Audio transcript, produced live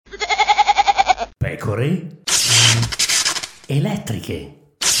Pecore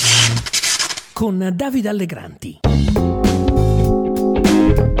elettriche con Davide Allegranti.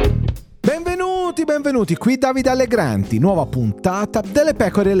 Benvenuti, qui Davide Allegranti, nuova puntata delle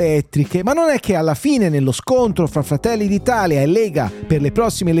pecore elettriche. Ma non è che alla fine nello scontro fra Fratelli d'Italia e Lega per le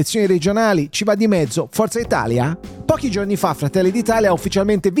prossime elezioni regionali ci va di mezzo Forza Italia? Pochi giorni fa Fratelli d'Italia ha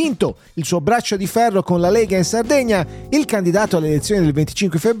ufficialmente vinto il suo braccio di ferro con la Lega in Sardegna. Il candidato alle elezioni del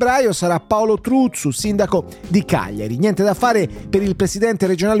 25 febbraio sarà Paolo Truzzu, sindaco di Cagliari. Niente da fare per il presidente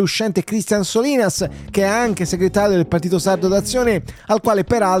regionale uscente Cristian Solinas, che è anche segretario del Partito Sardo d'Azione, al quale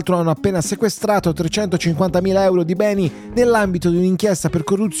peraltro hanno appena sequestrato 350.000 euro di beni nell'ambito di un'inchiesta per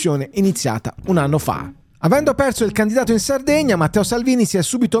corruzione iniziata un anno fa. Avendo perso il candidato in Sardegna, Matteo Salvini si è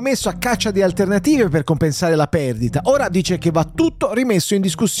subito messo a caccia di alternative per compensare la perdita. Ora dice che va tutto rimesso in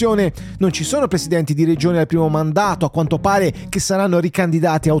discussione. Non ci sono presidenti di regione al primo mandato, a quanto pare, che saranno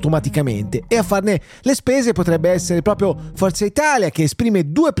ricandidati automaticamente. E a farne le spese potrebbe essere proprio Forza Italia, che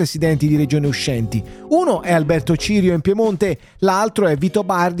esprime 2 presidenti di regione uscenti. Uno è Alberto Cirio in Piemonte, l'altro è Vito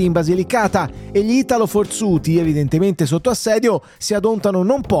Bardi in Basilicata. E gli italo-forzuti, evidentemente sotto assedio, si adontano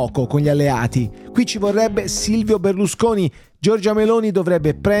non poco con gli alleati. Qui ci vorrebbe Silvio Berlusconi. Giorgia Meloni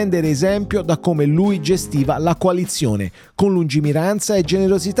dovrebbe prendere esempio da come lui gestiva la coalizione, con lungimiranza e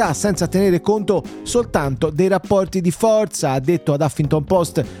generosità, senza tenere conto soltanto dei rapporti di forza, ha detto ad Huffington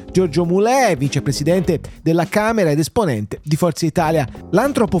Post Giorgio Mulè, vicepresidente della Camera ed esponente di Forza Italia.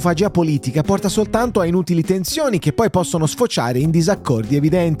 L'antropofagia politica porta soltanto a inutili tensioni che poi possono sfociare in disaccordi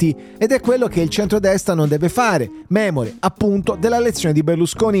evidenti, ed è quello che il centrodestra non deve fare, memore appunto della lezione di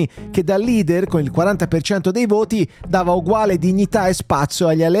Berlusconi, che da leader con il 40% dei voti dava uguale dignità e spazio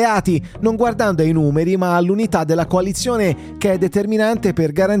agli alleati, non guardando ai numeri ma all'unità della coalizione, che è determinante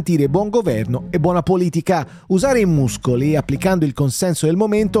per garantire buon governo e buona politica. Usare i muscoli, applicando il consenso del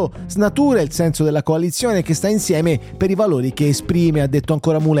momento, snatura il senso della coalizione che sta insieme per i valori che esprime, ha detto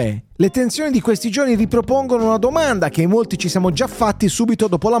ancora Mulè. Le tensioni di questi giorni ripropongono una domanda che in molti ci siamo già fatti subito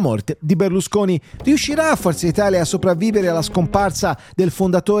dopo la morte di Berlusconi. Riuscirà Forza Italia a sopravvivere alla scomparsa del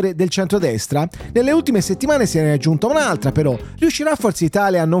fondatore del centrodestra? Nelle ultime settimane se ne è aggiunta un'altra, però. Riuscirà Forza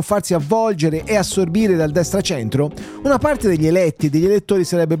Italia a non farsi avvolgere e assorbire dal destra-centro? Una parte degli eletti e degli elettori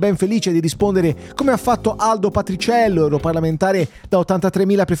sarebbe ben felice di rispondere come ha fatto Aldo Patriciello, europarlamentare da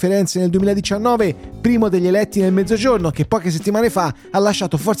 83.000 preferenze nel 2019, primo degli eletti nel Mezzogiorno, che poche settimane fa ha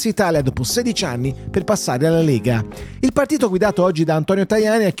lasciato Forza Italia dopo 16 anni per passare alla Lega. Il partito guidato oggi da Antonio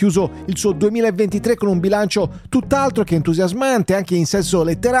Tajani ha chiuso il suo 2023 con un bilancio tutt'altro che entusiasmante, anche in senso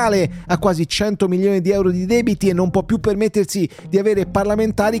letterale, ha quasi 100 milioni di euro di debiti e non può più permettersi di avere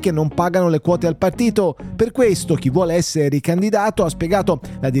parlamentari che non pagano le quote al partito. Per questo chi vuole essere ricandidato, ha spiegato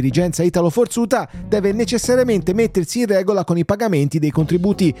la dirigenza italo-forzuta, deve necessariamente mettersi in regola con i pagamenti dei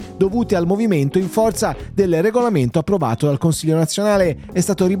contributi dovuti al movimento in forza del regolamento approvato dal Consiglio nazionale. È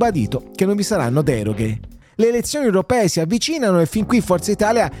stato ribadito che non vi saranno deroghe. Le elezioni europee si avvicinano e fin qui Forza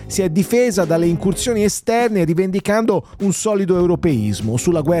Italia si è difesa dalle incursioni esterne rivendicando un solido europeismo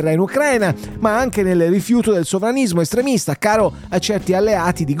sulla guerra in Ucraina, ma anche nel rifiuto del sovranismo estremista caro a certi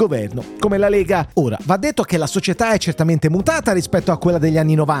alleati di governo come la Lega. Ora, va detto che la società è certamente mutata rispetto a quella degli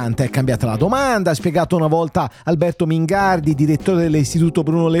anni 90, è cambiata la domanda, ha spiegato una volta Alberto Mingardi, direttore dell'Istituto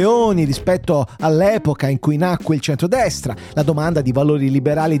Bruno Leoni, rispetto all'epoca in cui nacque il centrodestra. La domanda di valori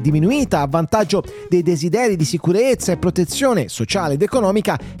liberali è diminuita a vantaggio dei desideri di sicurezza e protezione sociale ed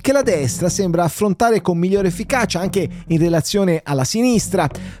economica che la destra sembra affrontare con migliore efficacia anche in relazione alla sinistra.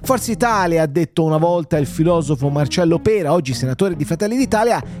 Forza Italia, ha detto una volta il filosofo Marcello Pera, oggi senatore di Fratelli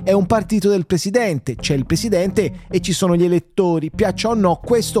d'Italia, è un partito del presidente, c'è il presidente e ci sono gli elettori, piaccia o no,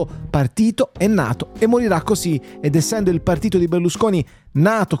 questo partito è nato e morirà così, ed essendo il partito di Berlusconi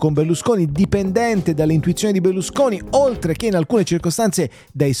nato con Berlusconi, dipendente dalle intuizioni di Berlusconi, oltre che in alcune circostanze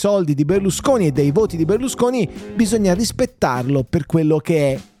dai soldi di Berlusconi e dai voti di Berlusconi, bisogna rispettarlo per quello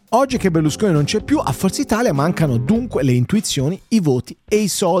che è. Oggi che Berlusconi non c'è più, a Forza Italia mancano dunque le intuizioni, i voti e i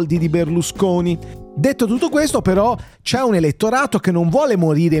soldi di Berlusconi. Detto tutto questo, però, c'è un elettorato che non vuole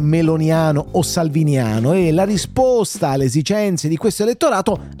morire meloniano o salviniano e la risposta alle esigenze di questo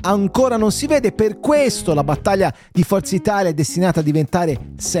elettorato ancora non si vede. Per questo la battaglia di Forza Italia è destinata a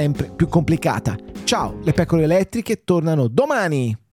diventare sempre più complicata. Ciao, le pecore elettriche tornano domani!